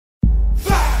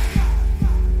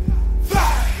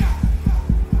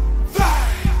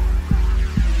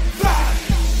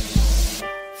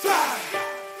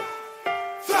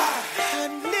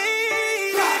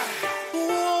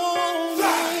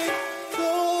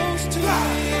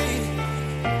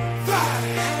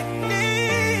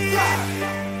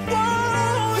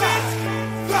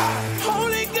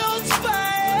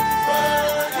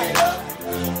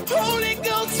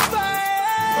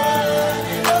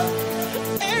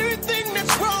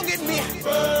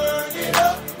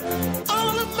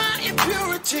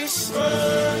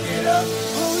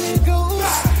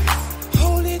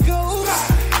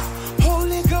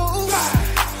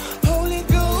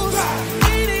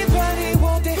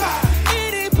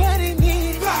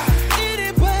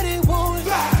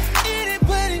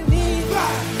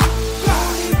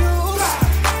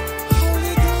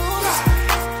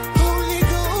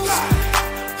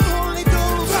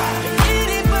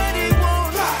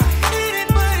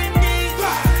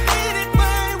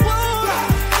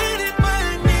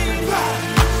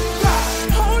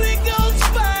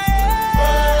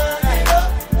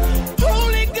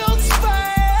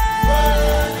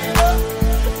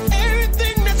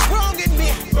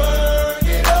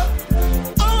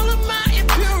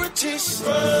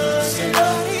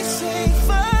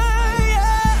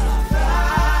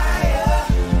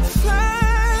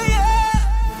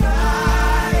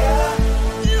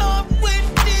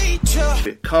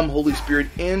Come, Holy Spirit,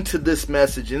 into this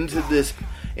message, into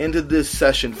this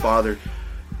session, Father.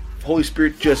 Holy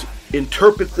Spirit, just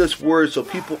interpret this word so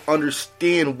people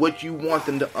understand what you want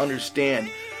them to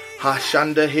understand.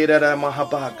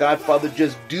 God, Father,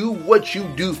 just do what you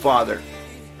do, Father.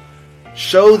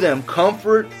 Show them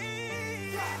comfort,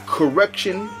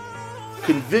 correction,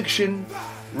 conviction,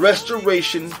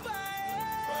 restoration,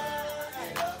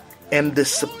 and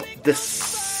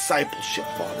discipleship,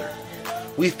 Father.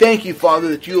 We thank you, Father,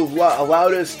 that you have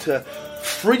allowed us to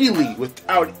freely,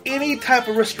 without any type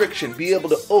of restriction, be able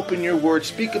to open your word,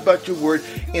 speak about your word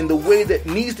in the way that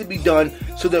needs to be done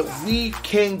so that we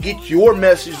can get your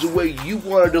message the way you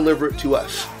want to deliver it to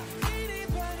us.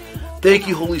 Thank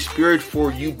you, Holy Spirit,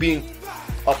 for you being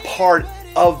a part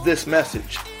of this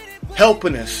message,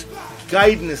 helping us,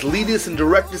 guiding us, leading us, and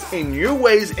direct us in your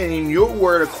ways and in your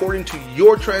word according to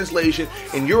your translation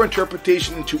and your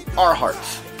interpretation into our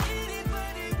hearts.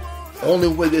 Only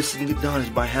way this can get done is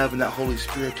by having that Holy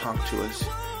Spirit talk to us.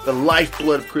 The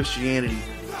lifeblood of Christianity,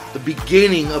 the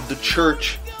beginning of the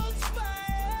church,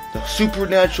 the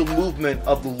supernatural movement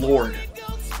of the Lord.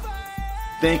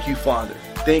 Thank you, Father.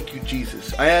 Thank you,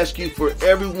 Jesus. I ask you for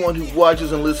everyone who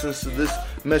watches and listens to this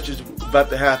message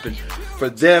about to happen, for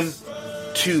them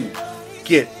to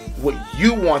get what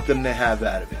you want them to have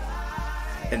out of it.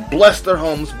 And bless their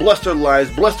homes, bless their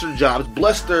lives, bless their jobs,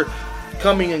 bless their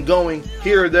coming and going,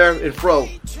 here, there, and fro,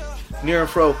 near and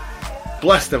fro.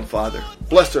 Bless them, Father.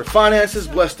 Bless their finances,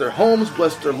 bless their homes,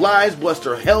 bless their lives, bless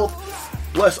their health.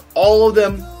 Bless all of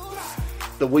them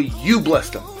the way you bless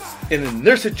them. And in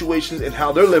their situations and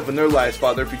how they're living their lives,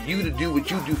 Father, for you to do what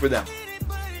you do for them.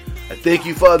 I thank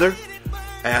you, Father.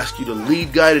 I ask you to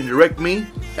lead, guide, and direct me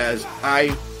as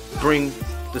I bring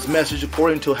this message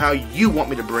according to how you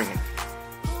want me to bring it.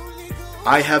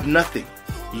 I have nothing.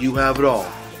 You have it all.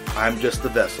 I'm just the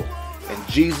vessel. In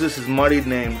Jesus' mighty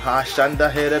name.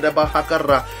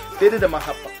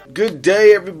 Good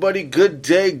day, everybody. Good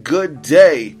day, good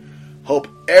day. Hope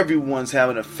everyone's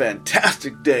having a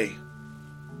fantastic day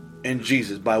in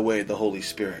Jesus by way of the Holy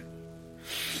Spirit.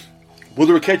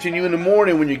 Whether we're catching you in the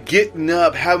morning when you're getting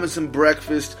up, having some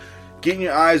breakfast, getting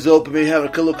your eyes open, maybe having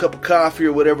a little cup of coffee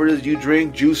or whatever it is you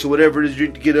drink, juice or whatever it is you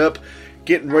drink to get up,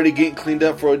 getting ready, getting cleaned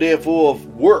up for a day full of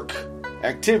work,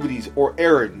 activities, or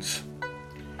errands.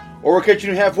 Or we're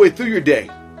catching you halfway through your day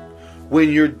when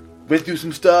you've been through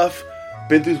some stuff,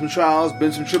 been through some trials,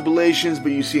 been some tribulations,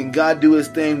 but you're seeing God do His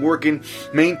thing, working,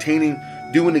 maintaining,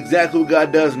 doing exactly what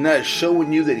God does, and that is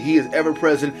showing you that He is ever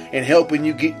present and helping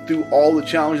you get through all the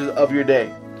challenges of your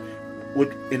day.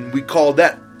 And we call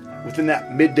that within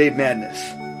that midday madness.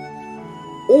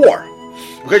 Or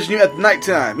we're catching you at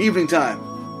nighttime, evening time,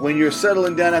 when you're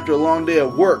settling down after a long day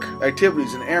of work,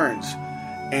 activities, and errands,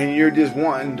 and you're just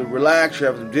wanting to relax, you're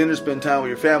having some dinner, spend time with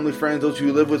your family, friends, those who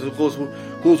you live with,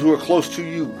 those who are close to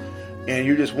you, and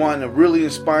you're just wanting a really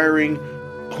inspiring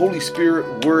Holy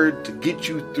Spirit word to get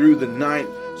you through the night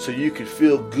so you can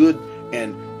feel good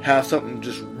and have something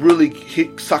just really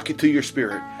suck it to your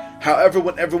spirit. However,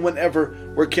 whenever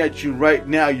we're catching you right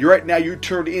now, you're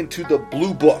turned into the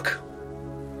Blue Book,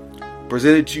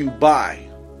 presented to you by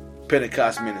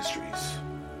Pentecost Ministries,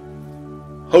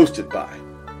 hosted by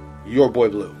your boy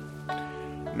Blue.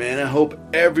 Man, I hope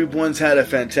everyone's had a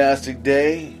fantastic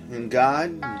day in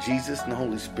God, in Jesus, and the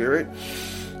Holy Spirit.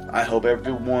 I hope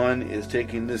everyone is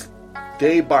taking this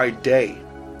day by day,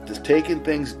 just taking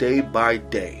things day by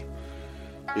day.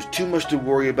 There's too much to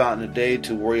worry about in a day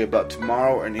to worry about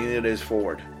tomorrow or any of the days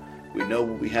forward. We know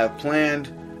what we have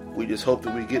planned. We just hope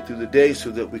that we get through the day so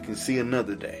that we can see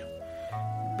another day.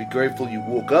 Be grateful you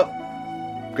woke up.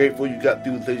 Grateful you got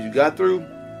through the things you got through.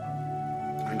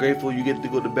 I'm grateful you get to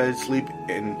go to bed and sleep,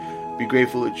 and be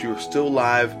grateful that you're still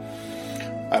alive.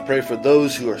 I pray for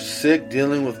those who are sick,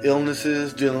 dealing with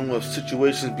illnesses, dealing with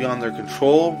situations beyond their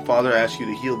control. Father, I ask you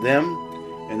to heal them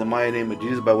in the mighty name of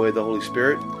Jesus by way of the Holy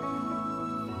Spirit.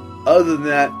 Other than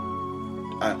that,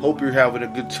 I hope you're having a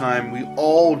good time. We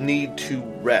all need to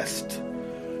rest.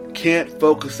 Can't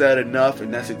focus that enough,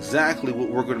 and that's exactly what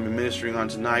we're going to be ministering on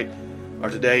tonight, or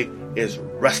today, is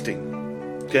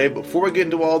resting. Okay, before we get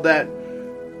into all that,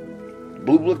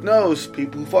 Blue Book knows,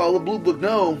 people who follow the Blue Book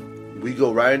know, we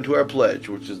go right into our pledge,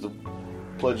 which is the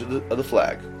pledge of the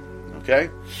flag. Okay?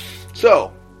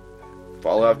 So,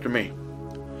 follow after me.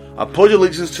 I pledge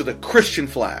allegiance to the Christian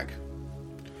flag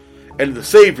and the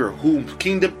Savior, whose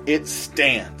kingdom it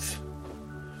stands.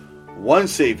 One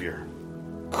Savior,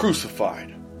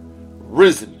 crucified,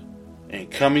 risen, and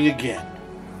coming again,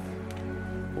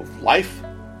 with life,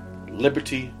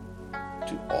 liberty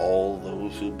to all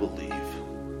those who believe.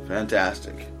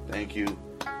 Fantastic. Thank you,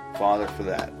 Father, for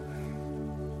that.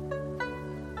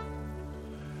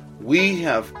 We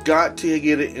have got to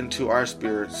get it into our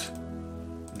spirits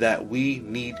that we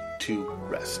need to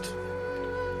rest.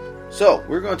 So,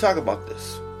 we're going to talk about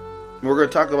this. We're going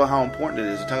to talk about how important it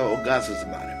is to talk about what God says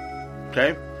about it.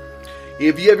 Okay?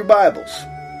 If you have your Bibles,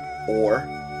 or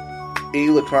any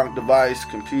electronic device,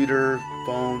 computer,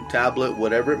 phone, tablet,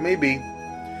 whatever it may be,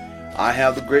 I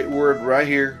have the great word right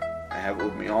here. I have it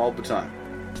with me all the time.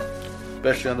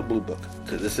 Especially on the Blue Book,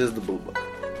 because this is the Blue Book.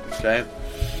 Okay?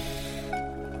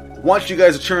 I want you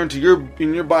guys to turn to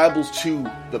in your Bibles to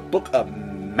the book of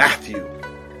Matthew.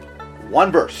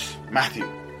 One verse, Matthew.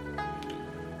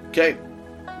 Okay,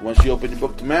 once you open your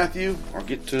book to Matthew, or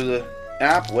get to the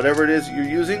app, whatever it is you're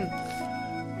using,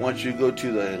 once you go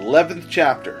to the 11th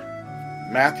chapter,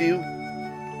 Matthew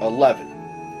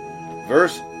 11,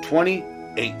 verse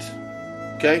 28.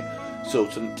 Okay, so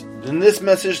in this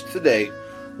message today,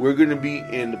 we're going to be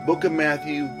in the book of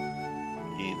Matthew,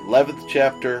 the 11th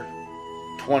chapter,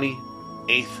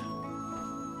 28th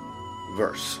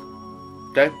verse.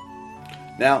 Okay?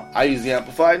 Now, I use the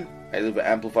Amplified. I live an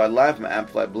Amplified life. I'm an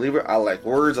Amplified believer. I like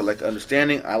words. I like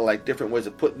understanding. I like different ways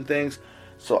of putting things.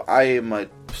 So I am a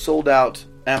sold-out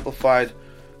Amplified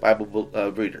Bible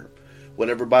reader.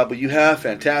 Whatever Bible you have,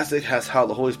 fantastic. That's how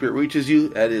the Holy Spirit reaches you.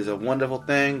 That is a wonderful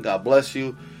thing. God bless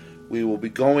you. We will be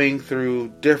going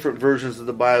through different versions of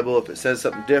the Bible. If it says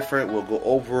something different, we'll go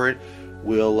over it.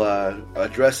 We'll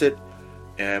address it.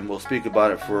 And we'll speak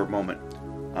about it for a moment.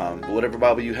 But whatever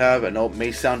Bible you have, I know it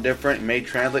may sound different, it may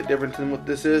translate different than what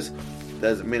this is.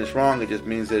 Doesn't mean it's wrong, it just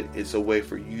means that it's a way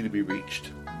for you to be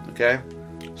reached. Okay?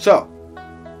 So,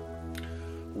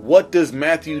 what does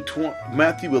Matthew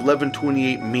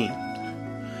 11:28 mean?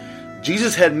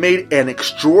 Jesus had made an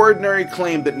extraordinary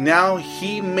claim that now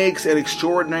he makes an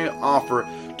extraordinary offer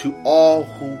to all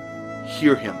who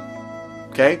hear him.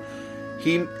 Okay?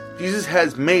 Jesus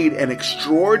has made an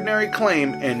extraordinary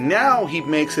claim, and now he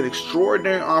makes an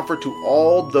extraordinary offer to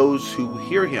all those who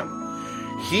hear him.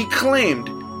 He claimed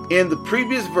in the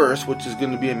previous verse, which is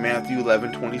going to be in Matthew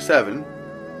 11:27,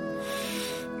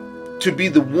 to be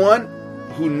the one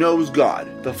who knows God,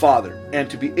 the Father, and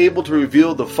to be able to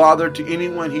reveal the Father to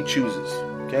anyone he chooses.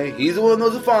 Okay? He's the one who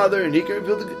knows the Father, and he can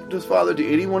reveal his Father to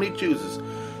anyone he chooses.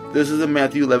 This is in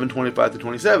Matthew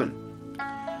 11:25-27.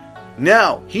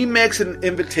 Now, he makes an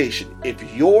invitation. If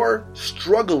you're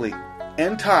struggling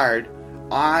and tired,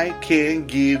 I can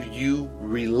give you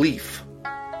relief.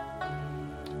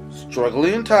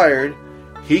 Struggling and tired,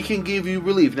 he can give you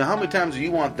relief. Now, how many times do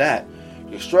you want that?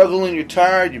 You're struggling, you're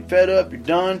tired, you're fed up, you're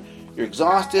done, you're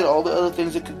exhausted, all the other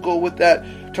things that could go with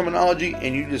that terminology,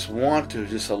 and you just want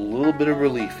just a little bit of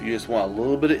relief. You just want a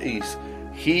little bit of ease.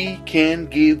 He can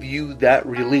give you that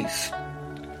release.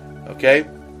 Okay?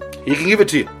 He can give it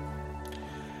to you.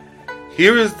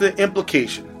 Here is the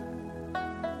implication.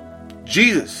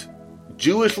 Jesus,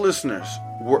 Jewish listeners,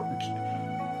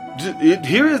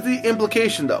 here is the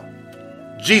implication though.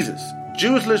 Jesus,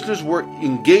 Jewish listeners were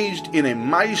engaged in a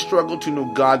mighty struggle to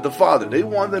know God the Father. They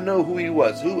wanted to know who he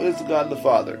was. Who is God the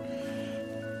Father?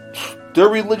 Their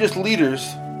religious leaders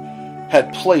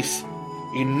had placed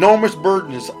enormous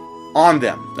burdens on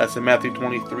them. That's in Matthew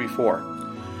 23:4.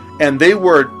 And they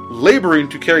were laboring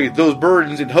to carry those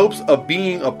burdens in hopes of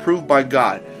being approved by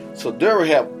God. So there we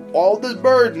have all this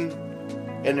burden,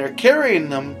 and they're carrying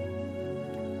them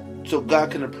so God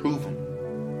can approve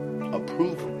them.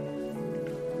 Approve them.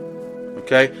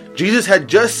 Okay? Jesus had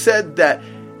just said that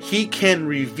he can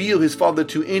reveal his Father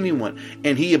to anyone,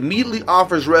 and he immediately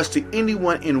offers rest to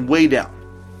anyone in way down.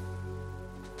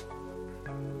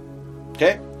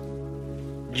 Okay?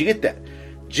 Did you get that?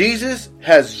 Jesus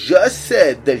has just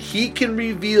said that he can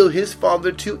reveal his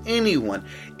Father to anyone,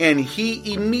 and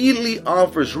he immediately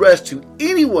offers rest to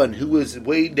anyone who is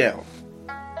weighed down.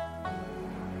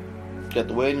 Got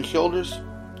the weight on your shoulders?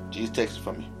 Jesus takes it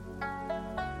from you.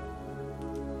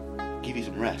 Give you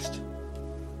some rest.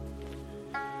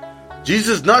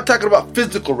 Jesus is not talking about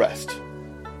physical rest.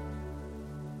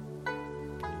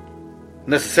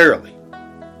 Necessarily.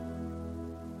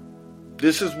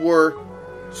 This is where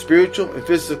spiritual and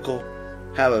physical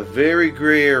have a very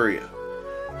gray area.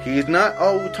 He's not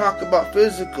talking about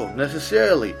physical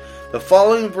necessarily. The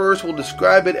following verse will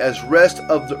describe it as rest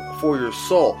for your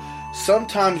soul.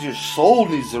 Sometimes your soul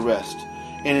needs the rest.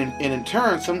 And in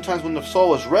turn, sometimes when the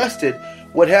soul is rested,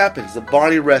 what happens? The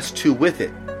body rests too with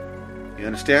it. You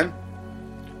understand?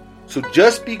 So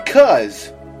just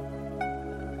because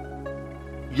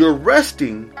you're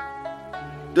resting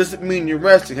doesn't mean you're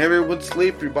resting. Have you ever went to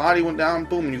sleep, your body went down,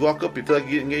 boom, and you woke up, you feel like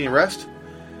you didn't get any rest?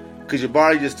 Because your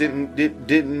body just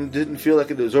didn't feel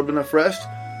like it deserved enough rest?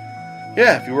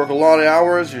 Yeah, if you work a lot of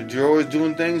hours, you're always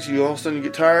doing things, you all of a sudden you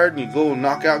get tired, and you go and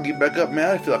knock out and get back up,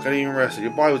 man, I feel like I didn't even rest.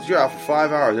 You're out for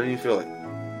 5 hours, I didn't even feel it.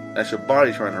 That's your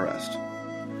body trying to rest.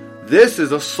 This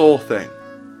is a soul thing.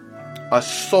 A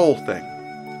soul thing.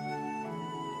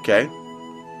 Okay?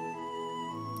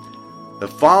 The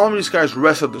following describes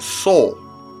rest of the soul.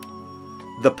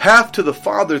 The path to the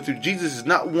Father through Jesus is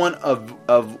not one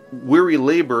of weary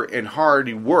labor and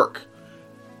hardy work.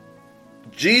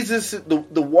 Jesus,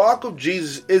 the walk of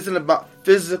Jesus isn't about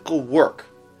physical work.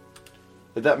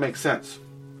 If that makes sense.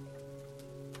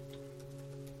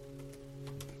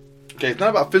 Okay, it's not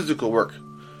about physical work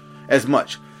as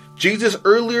much. Jesus'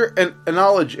 earlier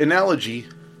analogy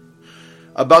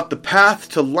about the path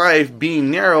to life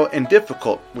being narrow and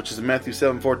difficult, which is in Matthew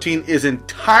 7:14, is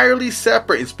entirely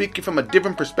separate and speaking from a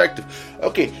different perspective.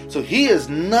 Okay, so he is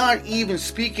not even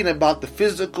speaking about the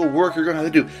physical work you're going to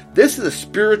have to do. This is a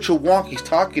spiritual walk he's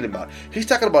talking about. He's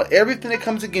talking about everything that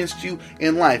comes against you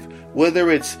in life,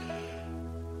 whether it's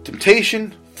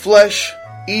temptation, flesh,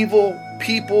 evil,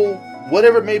 people,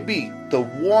 whatever it may be. The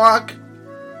walk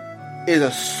is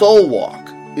a soul walk.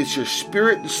 It's your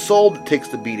spirit and soul that takes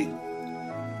the beating.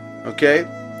 Okay?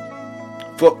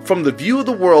 From the view of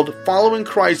the world, following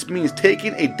Christ means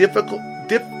taking a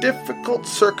difficult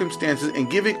circumstances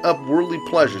and giving up worldly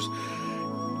pleasures.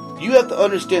 You have to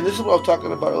understand, this is what I was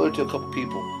talking about earlier to a couple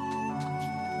people.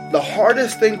 The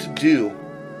hardest thing to do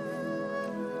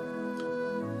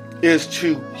is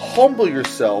to humble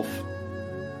yourself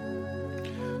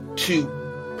to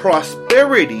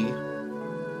prosperity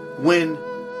when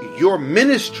your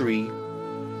ministry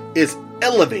is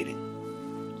elevating.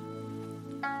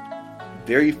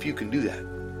 Very few can do that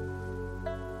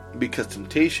because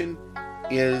temptation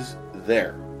is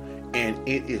there and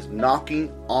it is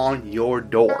knocking on your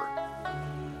door.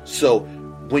 So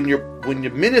when your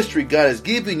ministry God has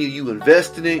given you, you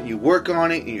invest in it, you work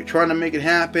on it, and you're trying to make it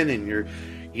happen, and you're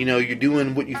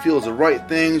doing what you feel is the right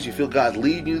things. You feel God's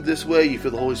leading you this way. You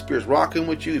feel the Holy Spirit's rocking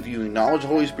with you. If you acknowledge the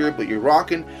Holy Spirit, but you're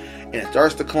rocking, and it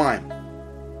starts to climb.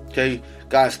 Okay,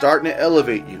 God's starting to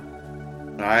elevate you.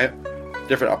 All right.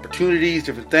 Different opportunities,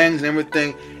 different things and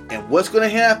everything. And what's going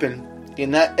to happen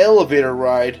in that elevator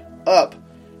ride up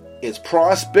is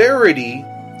prosperity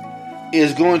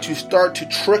is going to start to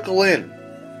trickle in.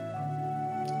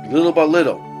 Little by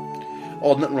little.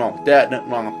 Oh, nothing wrong with that, nothing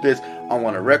wrong with this. I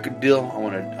want a record deal, I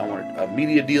want a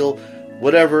media deal,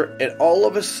 whatever. And all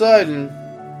of a sudden,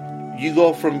 you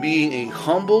go from being a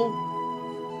humble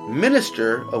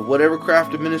minister of whatever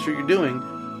craft of ministry you're doing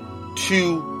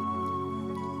to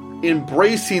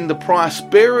embracing the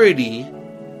prosperity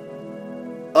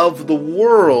of the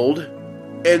world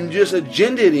and just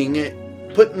agendaing it,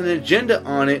 putting an agenda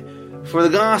on it for the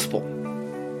gospel.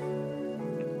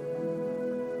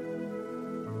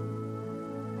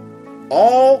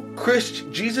 All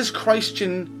Jesus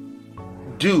Christian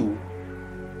do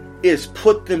is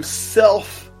put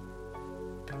themselves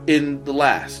in the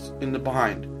last, in the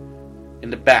behind,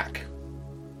 in the back.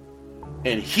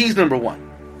 And he's number one.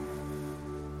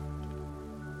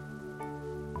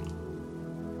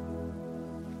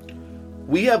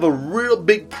 We have a real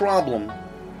big problem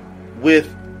with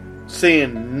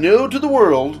saying no to the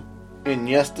world and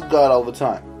yes to God all the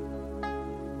time.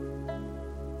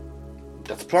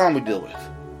 That's the problem we deal with.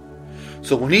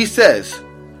 So when he says,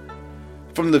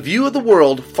 from the view of the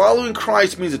world, following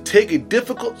Christ means to take on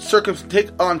difficult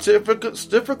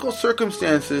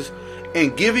circumstances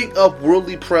and giving up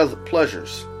worldly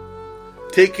pleasures.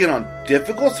 taking on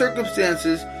difficult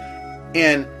circumstances,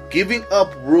 and giving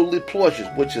up worldly pleasures,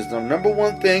 which is the number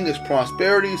one thing is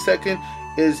prosperity. Second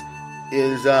is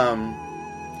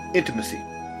intimacy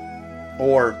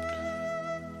or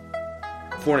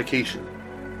fornication,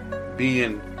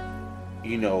 being,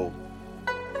 in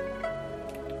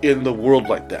the world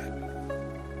like that.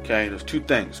 Okay, there's two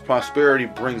things. Prosperity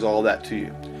brings all that to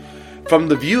you. From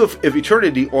the view of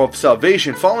eternity or of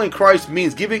salvation, following Christ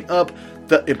means giving up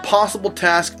the impossible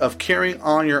task of carrying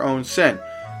on your own sin.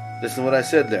 Listen to what I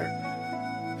said there.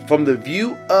 From the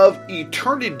view of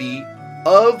eternity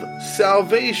of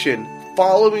salvation,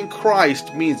 following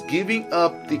Christ means giving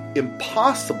up the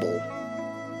impossible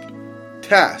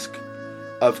task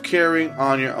of carrying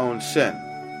on your own sin.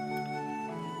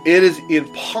 It is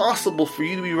impossible for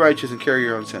you to be righteous and carry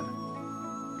your own sin.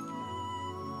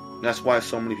 And that's why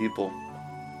so many people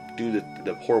do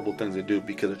the horrible things they do,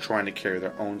 because they're trying to carry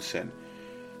their own sin.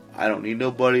 I don't need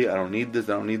nobody. I don't need this.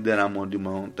 I don't need that. I'm going to do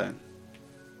my own thing.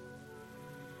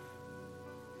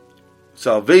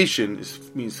 Salvation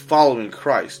means following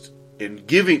Christ and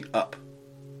giving up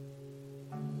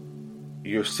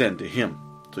your sin to Him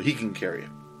so He can carry it.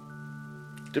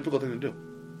 Difficult thing to do.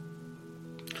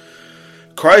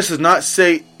 Christ does not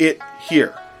say it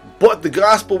here, but the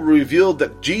gospel revealed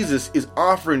that Jesus is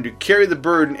offering to carry the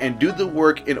burden and do the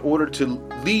work in order to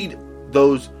lead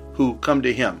those who come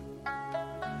to Him.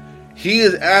 He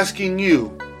is asking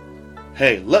you,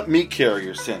 hey, let me carry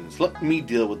your sins. Let me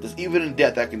deal with this. Even in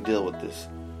death, I can deal with this.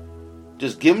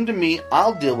 Just give them to me.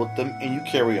 I'll deal with them, and you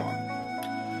carry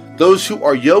on. Those who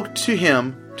are yoked to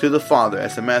Him, to the Father.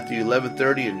 That's in Matthew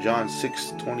 11:30 and John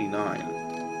 6:29.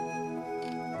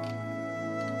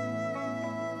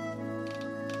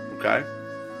 Okay?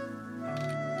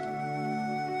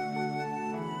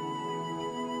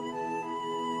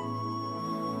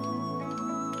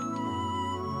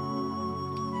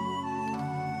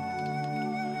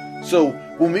 So,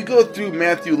 when we go through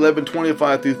Matthew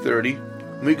 11:25 through 30,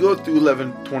 when we go through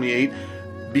 11:28,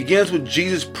 begins with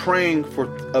Jesus praying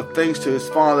of thanks to His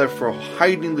Father for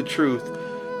hiding the truth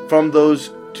from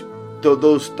those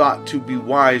thought to be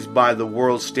wise by the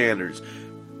world's standards.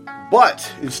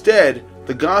 But instead,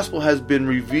 the gospel has been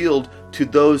revealed to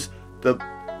those the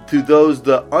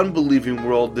unbelieving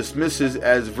world dismisses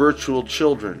as virtual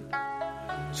children.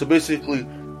 So basically,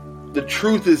 the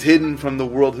truth is hidden from the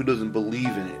world who doesn't believe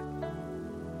in it,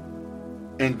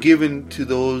 and given to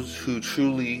those who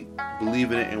truly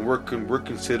believe in it, and we're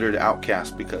considered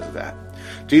outcasts because of that.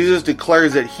 Jesus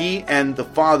declares that He and the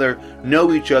Father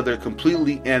know each other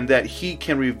completely, and that He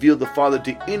can reveal the Father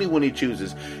to anyone He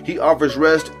chooses. He offers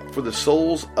rest for the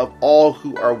souls of all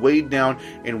who are weighed down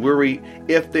and weary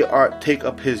if they take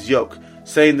up His yoke,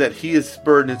 saying that His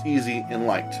burden is easy and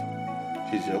light.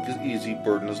 His yoke is easy,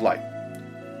 burden is light.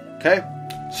 Okay?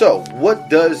 So, what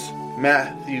does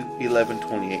Matthew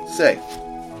 11:28 say?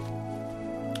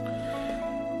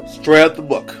 Straight out the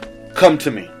book. Come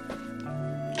to me.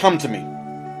 Come to me.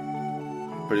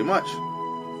 Pretty much.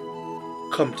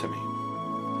 Come to me.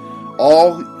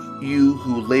 All you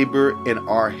who labor and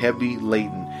are heavy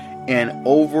laden and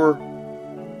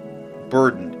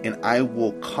overburdened, and I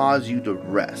will cause you to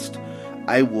rest.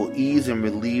 I will ease and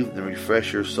relieve and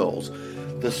refresh your souls.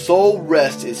 The soul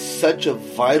rest is such a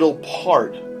vital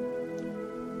part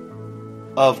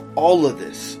of all of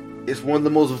this. It's one of the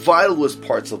most vitalist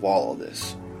parts of all of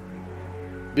this.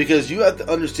 Because you have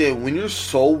to understand, when your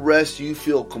soul rests, you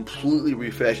feel completely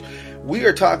refreshed. We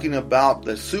are talking about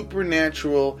the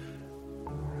supernatural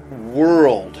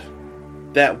world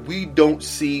that we don't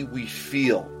see, we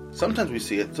feel. Sometimes we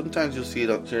see it. Sometimes you'll see it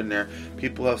up here and there.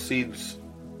 People have seen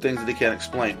things that they can't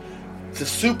explain. It's a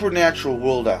supernatural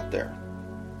world out there.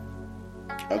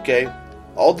 Okay?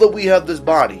 Although we have this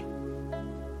body,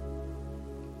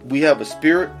 we have a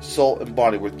spirit, soul, and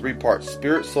body. We're three parts.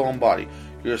 Spirit, soul, and body.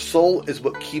 Your soul is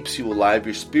what keeps you alive.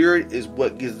 Your spirit is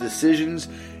what gives decisions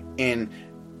and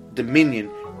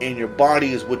dominion. And your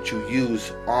body is what you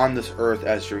use on this earth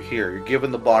as you're here. You're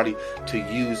given the body to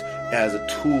use as a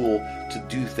tool to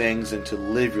do things and to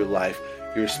live your life.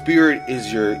 Your spirit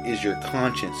is your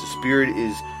conscience. The spirit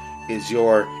is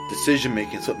your decision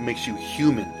making. So it makes you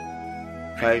human.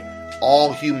 Okay?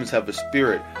 All humans have a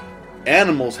spirit.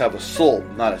 Animals have a soul,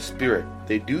 not a spirit.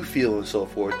 They do feel and so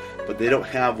forth, but they don't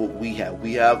have what we have.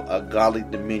 We have a godly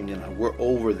dominion. We're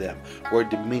over them. We're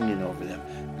dominion over them.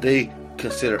 They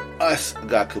consider us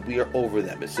God because we are over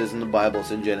them. It says in the Bible, it's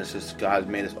in Genesis, God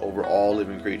made us over all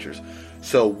living creatures.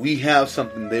 So we have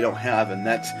something they don't have, and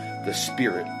that's the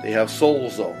spirit. They have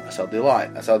souls though. That's how they lie.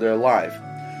 That's how they're alive.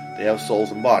 They have souls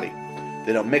and body.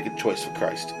 They don't make a choice for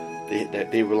Christ.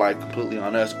 They rely completely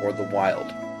on us or the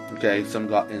wild. Okay,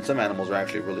 some animals are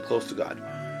actually really close to God.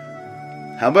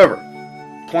 However,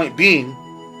 point being,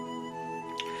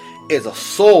 is a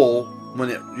soul, when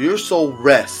your soul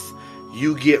rests,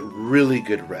 you get really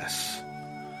good rest.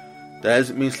 That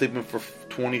doesn't mean sleeping for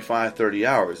 25, 30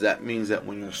 hours. That means that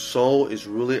when your soul is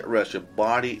really at rest, your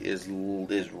body is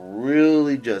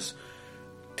really just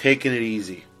taking it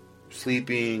easy.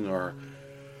 Sleeping, or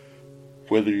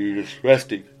whether you're just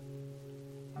resting.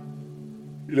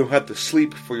 You don't have to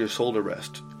sleep for your soul to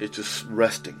rest. It's just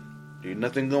resting. There's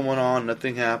nothing going on,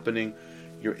 nothing happening.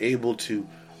 You're able to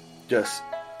just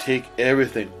take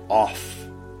everything off.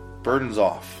 Burdens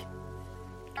off.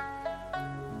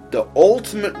 The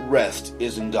ultimate rest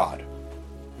is in God.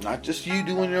 Not just you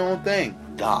doing your own thing.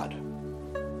 God.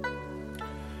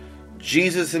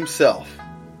 Jesus himself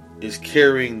is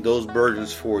carrying those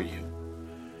burdens for you.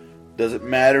 Doesn't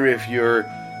matter if you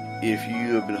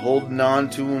have been holding on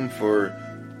to them for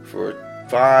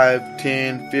 5,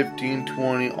 10, 15,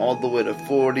 20, all the way to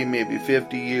 40, maybe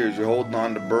 50 years. You're holding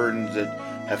on to burdens that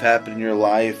have happened in your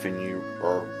life, and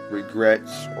or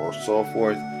regrets or so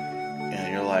forth.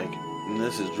 And you're like,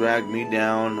 this has dragged me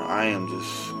down. I am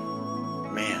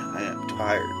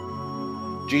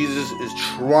tired. Jesus is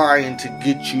trying to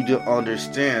get you to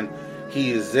understand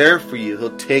he is there for you.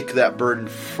 He'll take that burden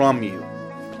from you.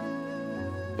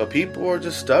 But people are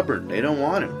just stubborn. They don't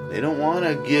want him. They don't want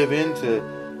to give in to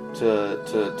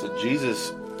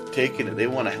Jesus taking it. They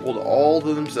want to hold all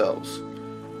to themselves.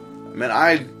 Man,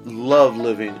 I love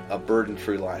living a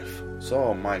burden-free life.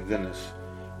 So, my goodness,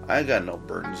 I got no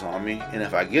burdens on me. And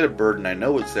if I get a burden, I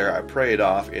know it's there. I pray it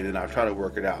off, and then I try to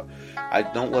work it out. I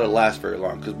don't let it last very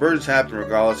long, because burdens happen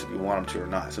regardless if you want them to or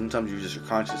not. Sometimes your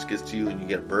conscience gets to you, and you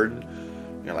get a burden.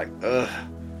 And you're like, ugh.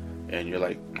 And you're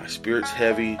like, my spirit's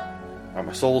heavy, or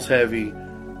my soul's heavy,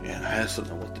 and I just don't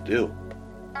know what to do.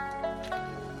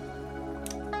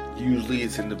 Usually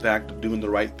it's in the fact of doing the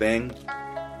right thing,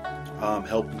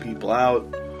 helping people out,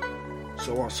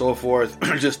 so on and so forth.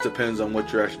 It just depends on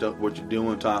what you're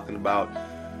doing, talking about.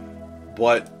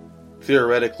 But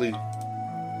theoretically,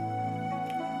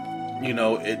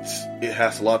 it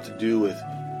has a lot to do with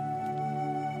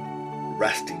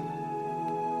resting,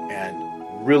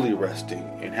 and really resting,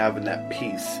 and having that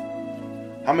peace.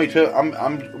 I'm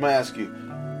gonna ask you,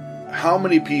 how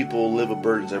many people live with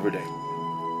burdens every day?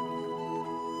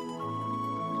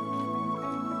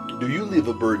 Do you live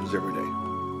with burdens every day?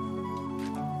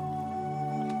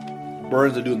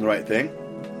 Burdens of doing the right thing.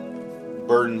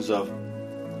 Burdens of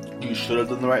you should have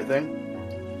done the right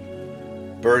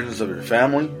thing. Burdens of your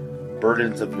family.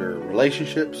 Burdens of your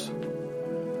relationships.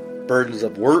 Burdens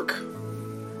of work.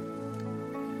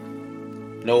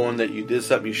 Knowing that you did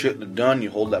something you shouldn't have done, you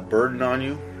hold that burden on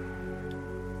you.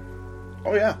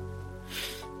 Oh yeah.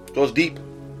 Goes deep.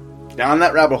 Down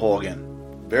that rabbit hole again.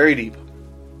 Very deep.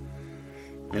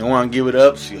 You don't want to give it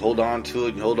up, so you hold on to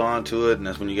it, and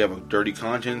that's when you have a dirty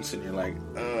conscience, and you're like,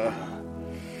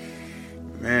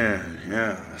 man,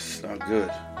 yeah, that's not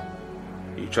good.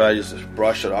 You try just to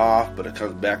brush it off, but it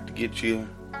comes back to get you.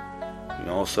 And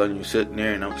all of a sudden you're sitting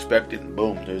there and don't expect it, and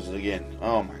boom, there's it again.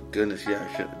 Oh my goodness, yeah,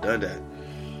 I shouldn't have done that.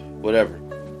 Whatever.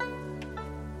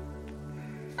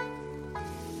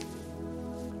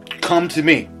 Come to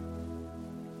me.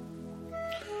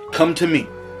 Come to me.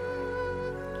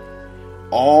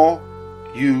 All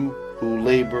you who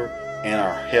labor and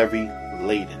are heavy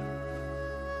laden.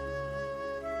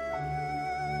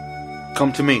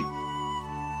 Come to me.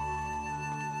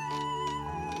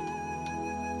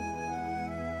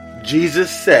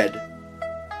 Jesus said,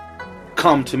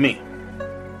 come to me.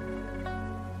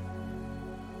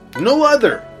 No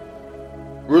other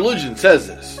religion says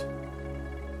this.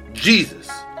 Jesus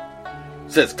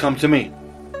says, come to me.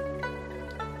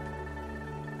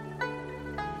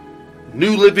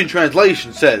 New Living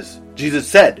Translation says, Jesus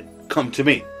said, come to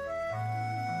me.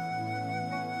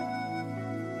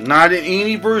 Not in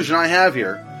any version I have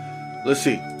here. Let's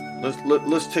see.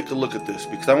 Let's take a look at this,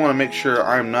 because I want to make sure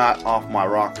I'm not off my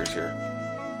rockers here.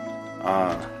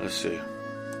 Let's see.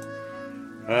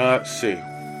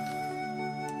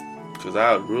 Because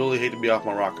I would really hate to be off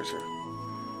my rockers here.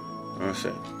 Let's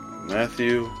see.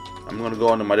 Matthew. I'm going to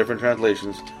go into my different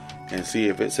translations and see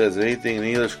if it says anything in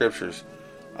any of the scriptures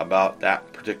about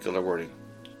that particular wording.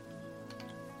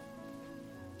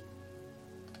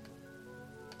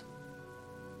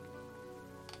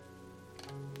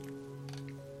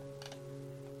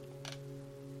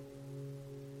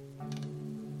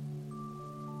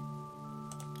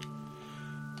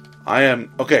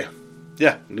 Okay.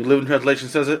 Yeah, New Living Translation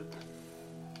says it.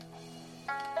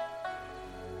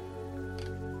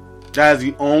 That is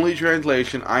the only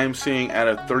translation I am seeing out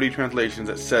of 30 translations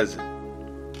that says it.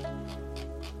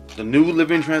 The New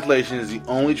Living Translation is the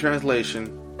only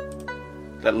translation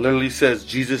that literally says,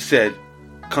 Jesus said,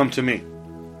 come to me.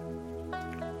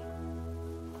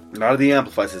 Not the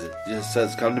Amplified says it. It just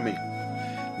says, come to me.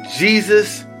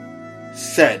 Jesus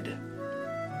said,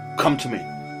 come to me.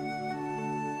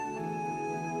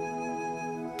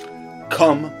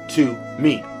 Come to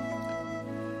me.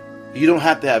 You don't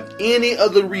have to have any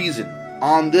other reason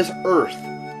on this earth.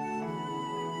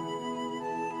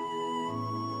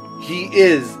 He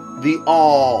is the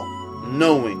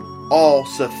all-knowing,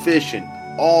 all-sufficient,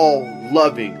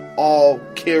 all-loving,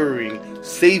 all-caring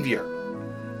Savior.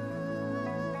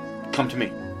 Come to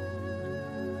me.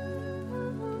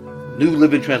 New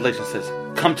Living Translation says,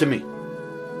 come to me.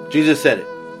 Jesus said it.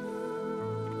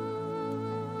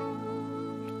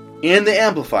 In the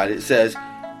Amplified, it says,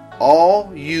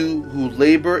 all you who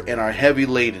labor and are heavy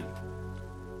laden.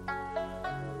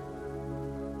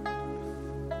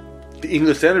 The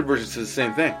English Standard Version says the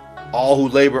same thing. All who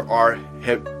labor are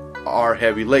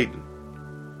heavy laden.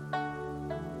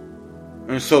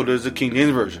 And so does the King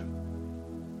James Version.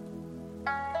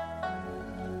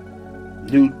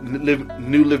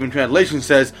 New Living Translation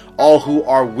says, all who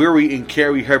are weary and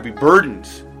carry heavy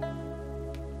burdens.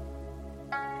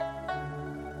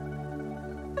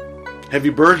 Heavy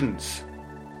burdens.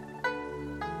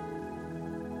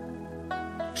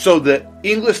 So the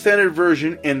English Standard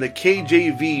Version and the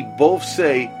KJV both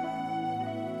say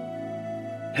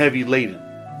heavy laden.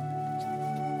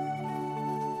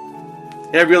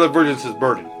 Every other version says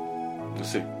burden.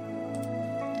 Let's see.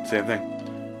 Same thing.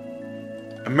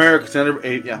 American Standard,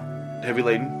 heavy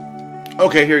laden.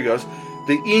 Okay, here he goes.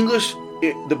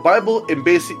 The Bible in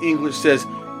basic English says,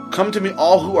 come to me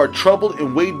all who are troubled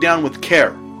and weighed down with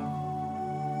care.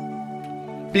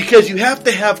 Because you have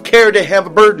to have care to have a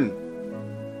burden.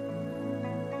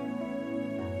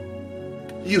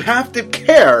 You have to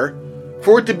care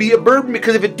for it to be a burden,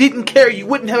 because if it didn't care, you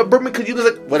wouldn't have a burden, because you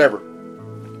just like, whatever.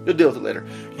 You'll deal with it later.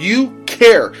 You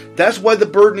care. That's why the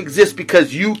burden exists,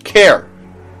 because you care.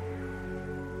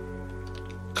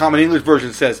 Common English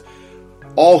Version says,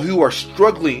 all who are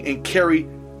struggling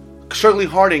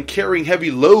hard and carrying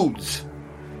heavy loads.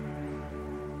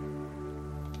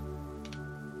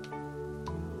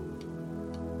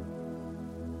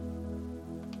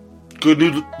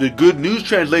 The Good News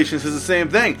Translation says the same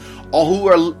thing. All who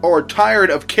are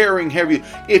tired of carrying heavy.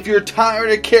 If you're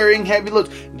tired of carrying heavy loads,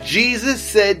 Jesus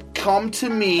said, come to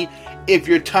me if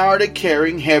you're tired of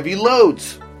carrying heavy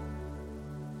loads.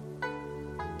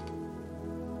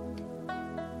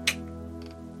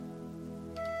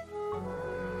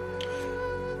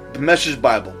 The Message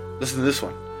Bible. Listen to this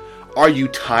one. Are you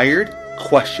tired?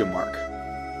 Question mark.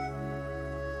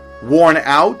 Worn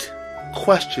out?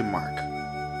 Question mark.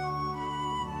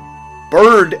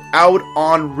 Burned out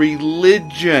on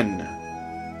religion.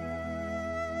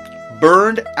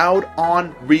 Burned out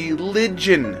on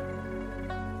religion.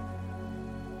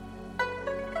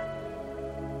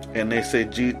 And they say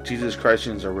Jesus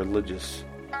Christians are religious.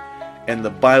 And the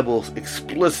Bible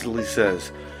explicitly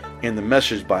says in the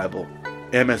Message Bible,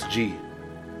 MSG,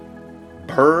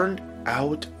 burned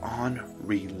out on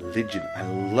religion. I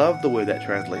love the way that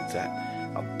translates that.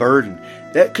 A burden.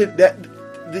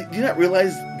 Do you not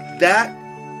realize that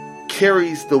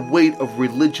carries the weight of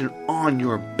religion on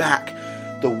your back?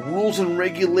 The rules and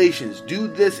regulations. Do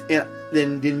this and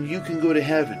then you can go to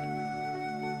heaven.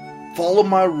 Follow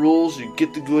my rules, you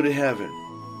get to go to heaven.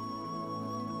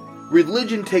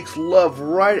 Religion takes love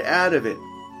right out of it.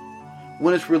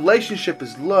 When it's relationship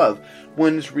is love.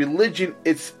 When it's religion,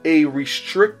 it's a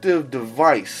restrictive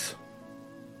device.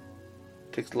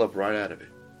 Takes love right out of it.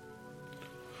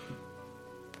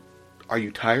 Are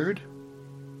you tired?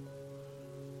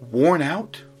 Worn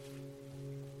out?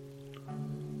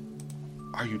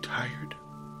 Are you tired?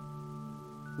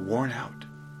 Worn out?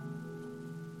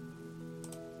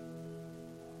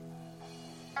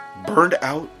 Burned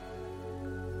out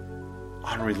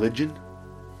on religion?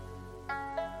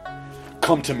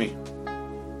 Come to me.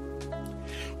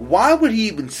 Why would he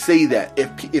even say that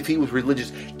if he was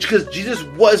religious? Because Jesus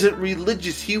wasn't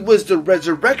religious. He was the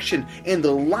resurrection and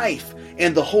the life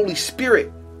and the Holy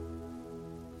Spirit.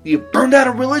 You burned out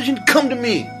of religion? Come to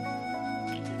me.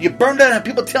 You burned out of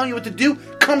people telling you what to do?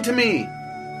 Come to me.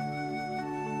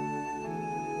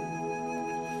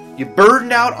 You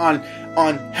burned out on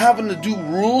having to do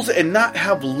rules and not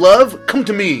have love? Come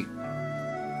to me.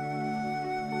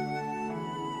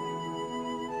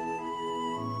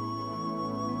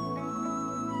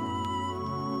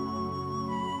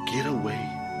 Get away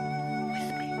with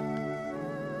me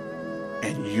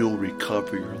and you'll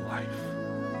recover your life.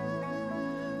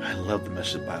 I love the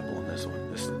Message Bible on this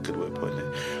one. This is a good way of putting it.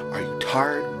 Are you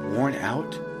tired, worn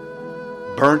out,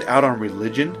 burned out on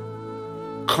religion?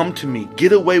 Come to me.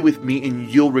 Get away with me and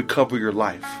you'll recover your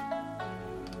life.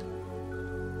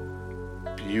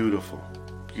 Beautiful.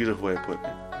 Beautiful way of putting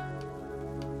it.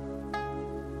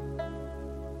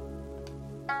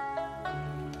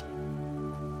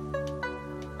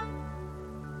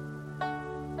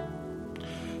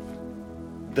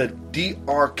 The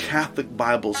DR Catholic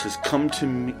Bible says, come to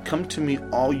me,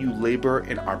 all you labor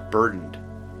and are burdened.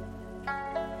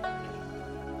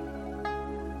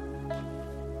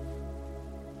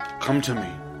 Come to me.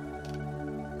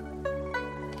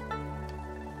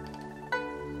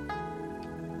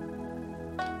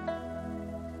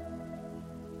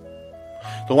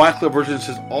 The Wycliffe version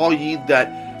says, all ye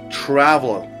that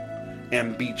travel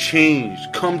and be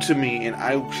changed, come to me and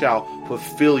I shall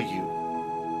fulfill you.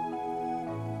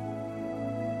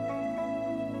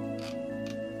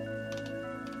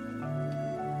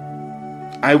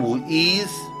 I will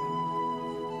ease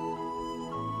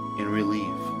and relieve.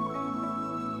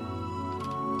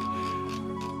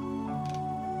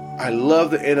 I love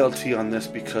the NLT on this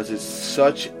because it's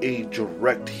such a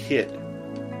direct hit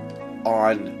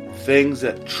on things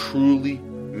that truly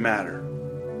matter.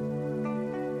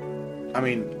 I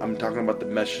mean, I'm talking about the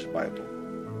Message Bible,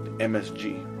 the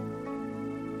MSG.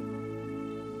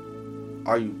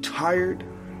 Are you tired,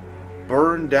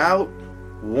 burned out,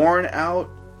 worn out?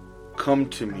 Come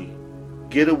to me.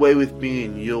 Get away with me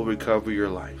and you'll recover your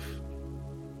life.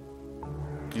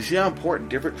 You see how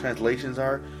important different translations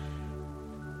are?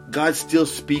 God's still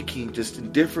speaking just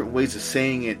in different ways of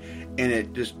saying it, and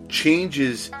it just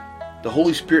changes. The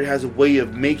Holy Spirit has a way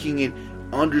of making it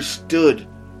understood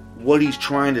what He's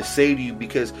trying to say to you,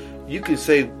 because you can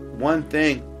say one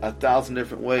thing 1,000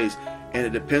 different ways, and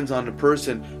it depends on the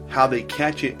person how they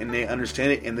catch it and they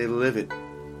understand it and they live it.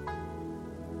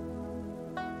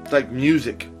 It's like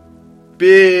music.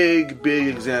 Big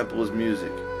example is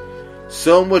music.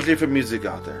 So much different music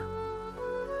out there.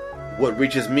 What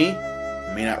reaches me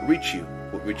may not reach you.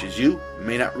 What reaches you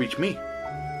may not reach me.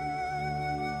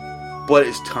 But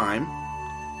it's time,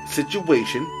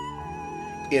 situation.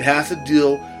 It has to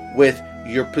deal with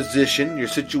your position, your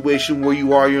situation, where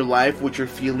you are in your life, what you're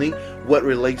feeling, what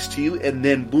relates to you, and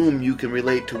then boom, you can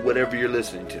relate to whatever you're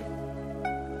listening to.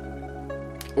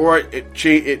 Or it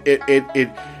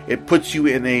puts you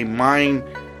in a mind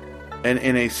and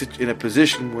in a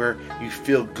position where you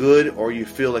feel good, or you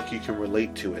feel like you can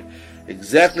relate to it.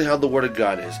 Exactly how the Word of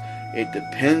God is. It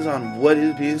depends on what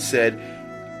is being said.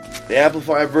 The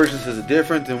Amplified Version says it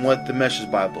different than what the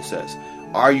Message Bible says.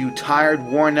 Are you tired,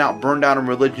 worn out, burned out in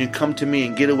religion? Come to me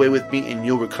and get away with me, and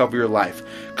you'll recover your life.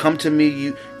 Come to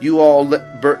me, you all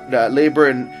labor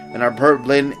and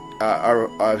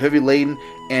are heavy laden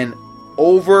and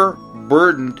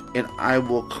overburdened, and I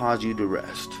will cause you to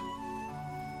rest.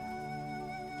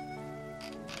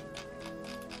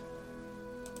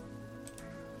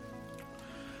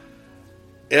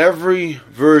 Every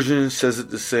version says it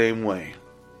the same way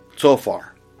so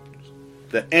far.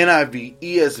 The NIV,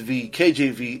 ESV,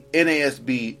 KJV,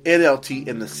 NASB, NLT,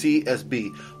 and the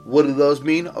CSB. What do those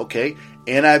mean? Okay,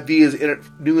 NIV is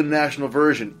New International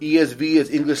Version. ESV is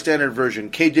English Standard Version.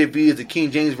 KJV is the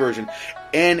King James Version.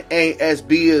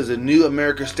 NASB is the New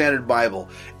American Standard Bible.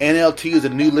 NLT is the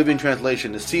New Living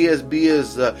Translation. The CSB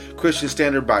is the Christian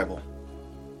Standard Bible.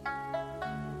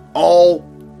 All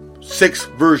 6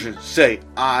 versions say,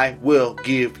 I will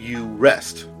give you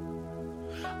rest.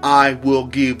 I will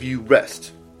give you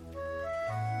rest.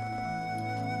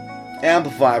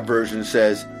 Amplified Version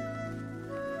says,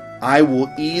 I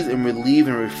will ease and relieve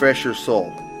and refresh your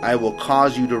soul. I will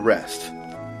cause you to rest.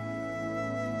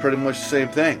 Pretty much the same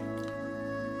thing.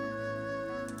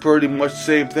 Pretty much the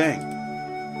same thing.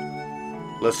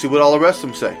 Let's see what all the rest of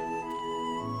them say. I'm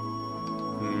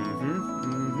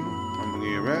going to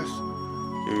give you rest.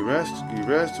 Give you rest. Give you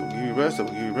rest. I will give you rest. I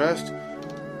will give you rest.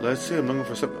 Let's see. I'm looking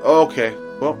for something. Okay.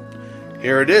 Well,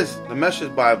 here it is. The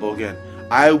Message Bible again.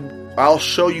 I'll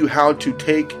show you how to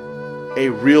take a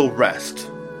real rest.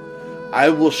 I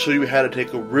will show you how to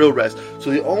take a real rest.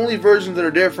 So the only versions that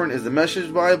are different is the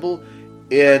Message Bible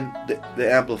and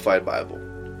the Amplified Bible.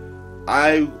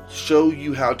 I show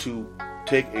you how to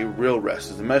take a real rest.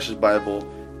 It's the Message Bible.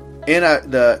 And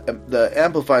the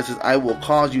Amplified says, I will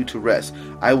cause you to rest.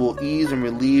 I will ease and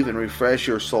relieve and refresh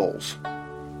your souls.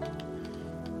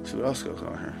 Let's see what else goes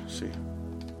on here. Let's see.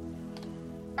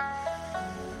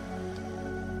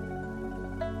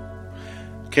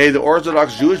 Okay, the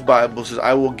Orthodox Jewish Bible says,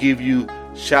 I will give you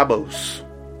Shabbos,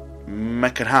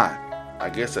 Mekahah. I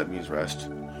guess that means rest.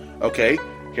 Okay,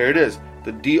 here it is.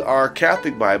 The DR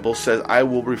Catholic Bible says, I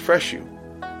will refresh you.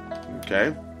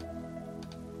 Okay?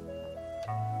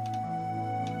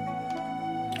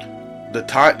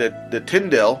 The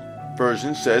Tyndale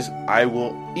version says, I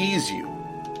will ease you.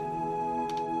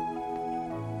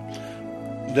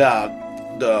 The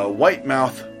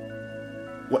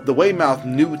Weymouth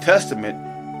New Testament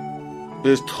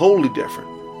is totally different.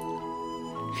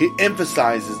 He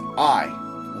emphasizes, I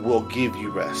will give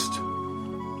you rest.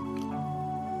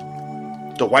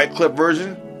 The Wycliffe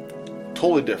version,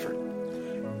 totally different.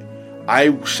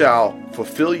 I shall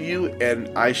fulfill you, and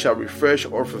I shall refresh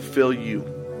or fulfill you.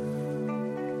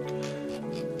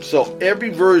 So every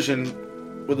version,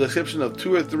 with the exception of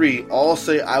 2 or 3, all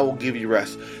say, I will give you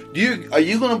rest. Are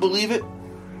you going to believe it?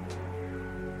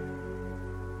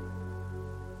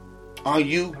 Are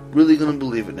you really going to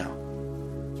believe it now?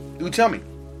 You tell me.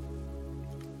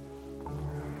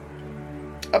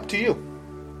 Up to you.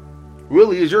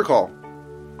 Really is your call.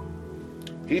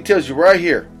 He tells you right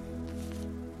here.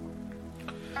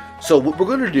 So what we're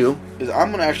going to do is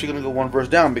I'm actually going to go one verse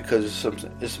down because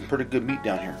there's some pretty good meat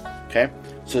down here. Okay?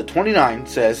 So 29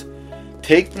 says,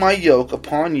 take my yoke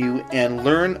upon you and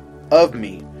learn of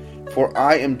me, for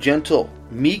I am gentle,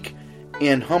 meek,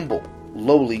 and humble,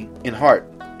 lowly in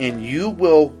heart, and you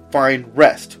will find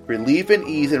rest, relief, and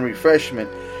ease, and refreshment,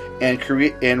 and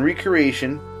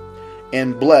recreation,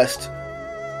 and blessed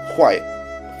quiet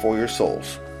for your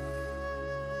souls.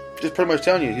 Just pretty much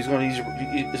telling you, he's going to use.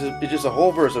 It's just a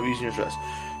whole verse of easing your stress.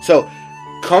 So,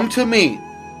 come to me,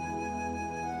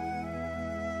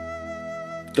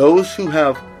 those who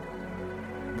have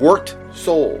worked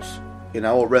souls, and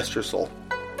I will rest your soul.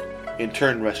 In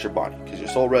turn, rest your body, because your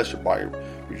soul rests, your body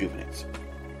rejuvenates.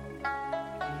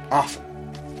 Awesome.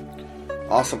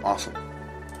 Awesome, awesome.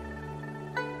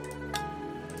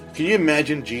 Can you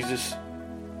imagine Jesus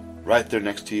right there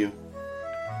next to you?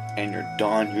 And you're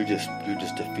done, you're just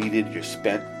defeated, you're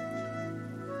spent.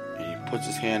 And he puts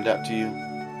his hand out to you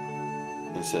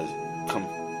and says, come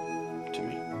to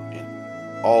me,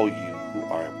 and all you who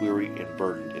are weary and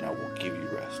burdened, and I will give you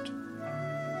rest.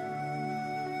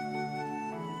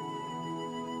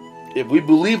 If we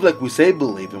believe like we say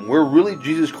believe, and we're really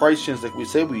Jesus Christians like we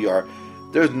say we are,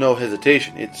 there's no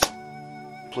hesitation. It's,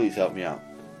 please help me out.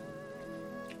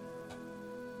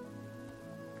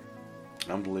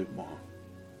 Unbelievable.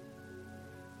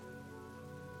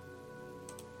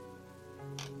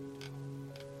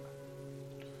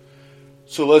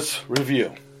 So let's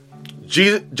review.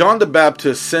 John the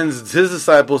Baptist sends his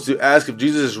disciples to ask if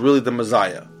Jesus is really the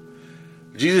Messiah.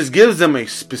 Jesus gives them a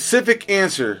specific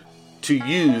answer to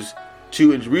use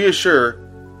to reassure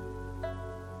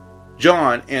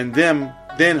John, and then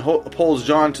pulls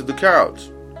John to the crowds.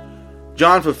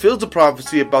 John fulfills the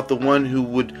prophecy about the one who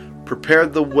would prepare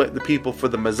the people for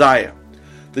the Messiah.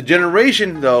 The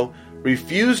generation, though,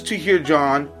 refused to hear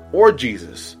John or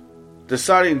Jesus,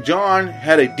 deciding John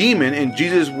had a demon and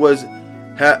Jesus was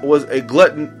a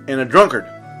glutton and a drunkard.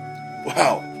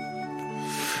 Wow.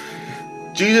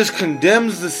 Jesus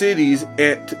condemns the cities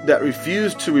that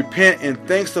refuse to repent and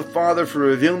thanks the Father for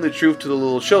revealing the truth to the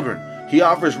little children. He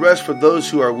offers rest for those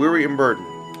who are weary and burdened.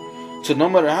 So no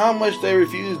matter how much they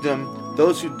refused him,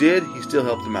 those who did, he still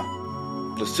helped them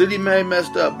out. The city may have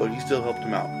messed up, but he still helped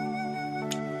them out.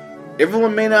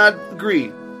 Everyone may not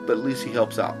agree, but at least he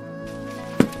helps out.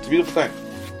 It's a beautiful thing.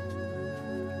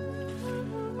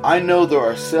 I know there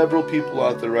are several people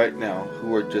out there right now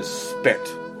who are just spent,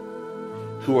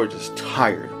 who are just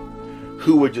tired,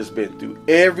 who have just been through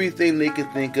everything they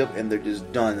could think of, and they're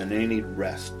just done, and they need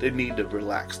rest. They need to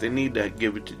relax. They need to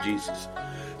give it to Jesus.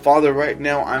 Father, right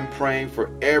now I'm praying for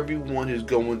everyone who's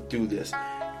going through this,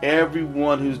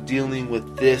 everyone who's dealing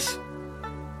with these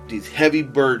heavy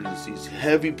burdens, these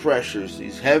heavy pressures,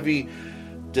 these heavy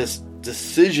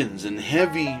decisions and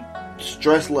heavy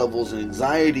stress levels and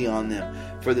anxiety on them,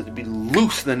 for them to be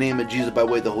loose in the name of Jesus by the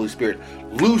way of the Holy Spirit.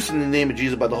 Loose in the name of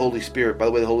Jesus by the Holy Spirit, by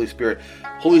the way of the Holy Spirit.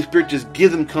 Holy Spirit, just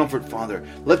give them comfort, Father.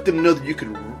 Let them know that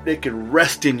they can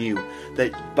rest in you.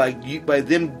 That by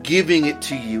them giving it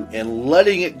to you and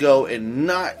letting it go and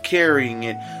not carrying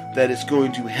it, that it's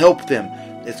going to help them.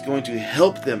 It's going to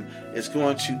help them. It's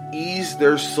going to ease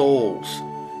their souls.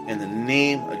 In the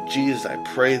name of Jesus, I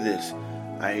pray this.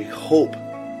 I hope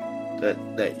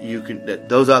that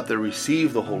those out there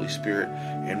receive the Holy Spirit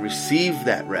and receive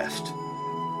that rest.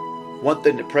 One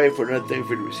thing to pray for, another thing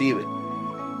for you to receive it.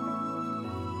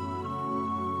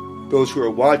 Those who are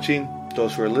watching,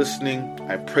 those who are listening,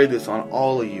 I pray this on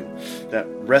all of you, that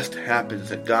rest happens,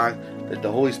 that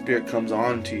the Holy Spirit comes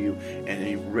on to you, and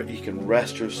He can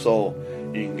rest your soul,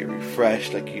 and you can get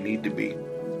refreshed like you need to be.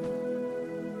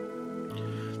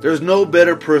 There's no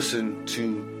better person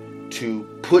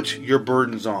to put your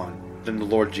burdens on than the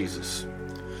Lord Jesus.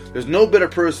 There's no better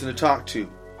person to talk to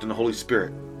than the Holy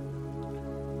Spirit.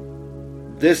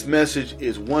 This message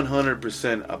is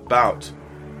 100% about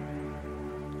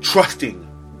trusting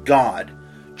God,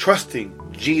 trusting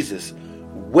Jesus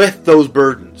with those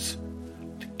burdens.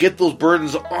 To get those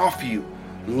burdens off you,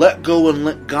 let go and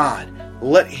let God.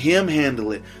 Let Him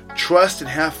handle it. Trust and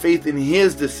have faith in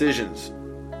His decisions.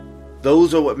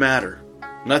 Those are what matter.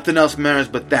 Nothing else matters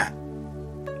but that.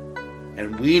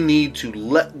 And we need to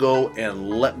let go and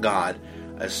let God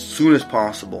as soon as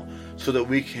possible so that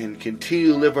we can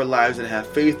continue to live our lives and have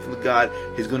faith in God.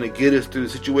 He's going to get us through the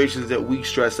situations that we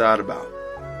stress out about.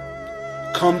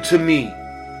 Come to me.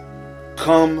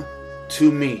 Come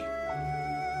to me.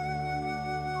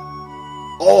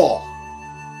 All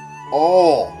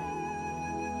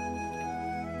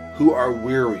who are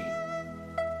weary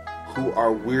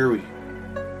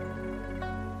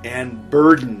and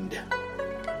burdened.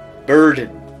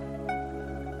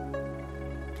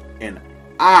 And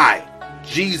I,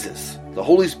 Jesus, the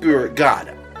Holy Spirit,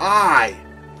 God, I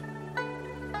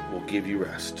will give you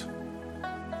rest.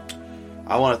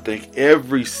 I want to thank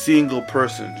every single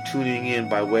person tuning in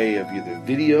by way of either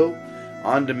video,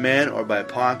 on demand, or by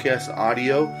podcast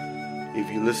audio. If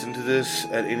you listen to this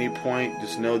at any point,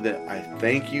 just know that I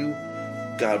thank you.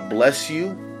 God bless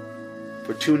you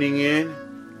for tuning in,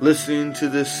 listening to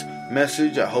this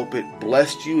message. I hope it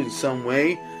blessed you in some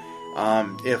way.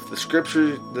 If the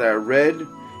scripture that I read,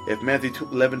 if Matthew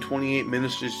 11:28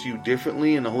 ministers to you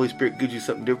differently and the Holy Spirit gives you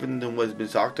something different than what's been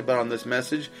talked about on this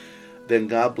message, then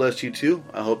God bless you too.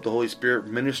 I hope the Holy Spirit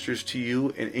ministers to you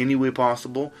in any way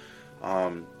possible.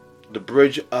 The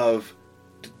bridge of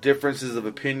differences of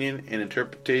opinion and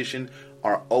interpretation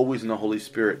are always in the Holy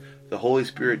Spirit. The Holy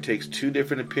Spirit takes two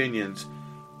different opinions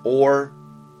or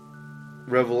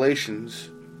revelations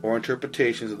or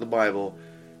interpretations of the Bible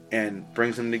and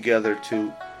brings them together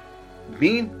to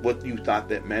mean what you thought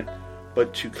that meant,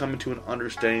 but to come into an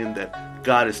understanding that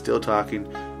God is still talking,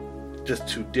 just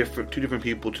two different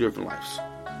people, two different lives.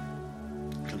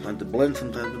 Sometimes it blends,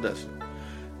 sometimes it doesn't.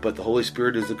 But the Holy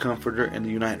Spirit is the comforter and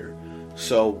the uniter.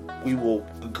 So we will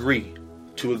agree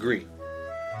to agree.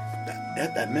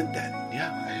 That meant that.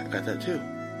 Yeah, I got that too.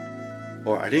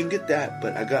 Or I didn't get that,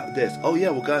 but I got this. Oh yeah,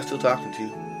 well, God's still talking to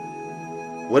you.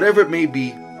 Whatever it may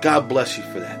be, God bless you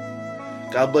for that.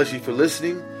 God bless you for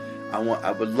listening.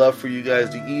 I would love for you guys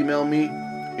to email me.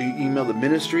 Email the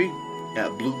ministry at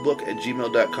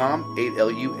bluebook@gmail.com,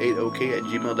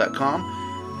 8lu8ok@gmail.com.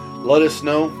 Let us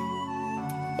know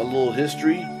a little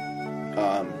history,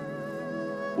 a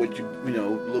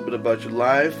little bit about your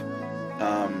life.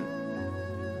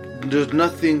 There's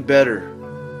nothing better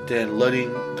than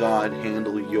letting God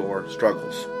handle your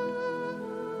struggles.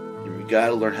 And we got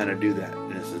to learn how to do that.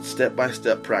 And it's a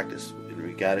step-by-step practice, and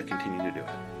we got to continue to do it.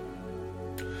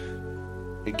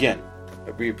 Again,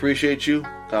 we appreciate you.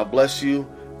 God bless you.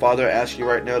 Father, I ask you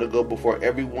right now to go before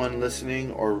everyone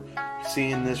listening or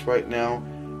seeing this right now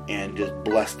and just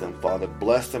bless them, Father.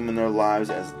 Bless them in their lives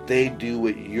as they do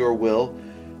it your will.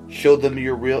 Show them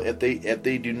you're real. If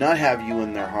they do not have you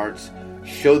in their hearts,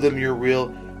 show them you're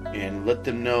real and let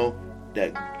them know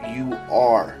that you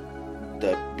are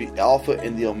the Alpha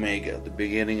and the Omega, the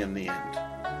beginning and the end.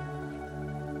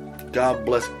 God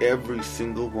bless every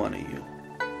single one of you.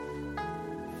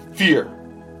 Fear,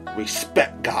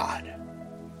 respect God.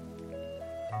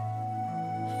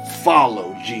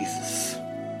 Follow Jesus.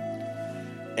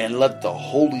 And let the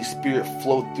Holy Spirit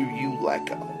flow through you like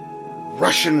a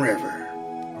rushing river.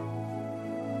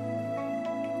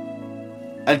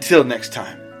 Until next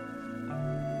time.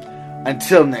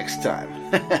 Until next time.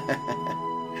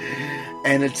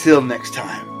 And until next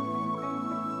time.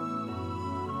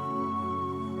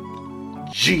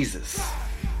 Jesus.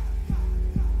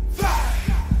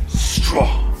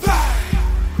 Strong.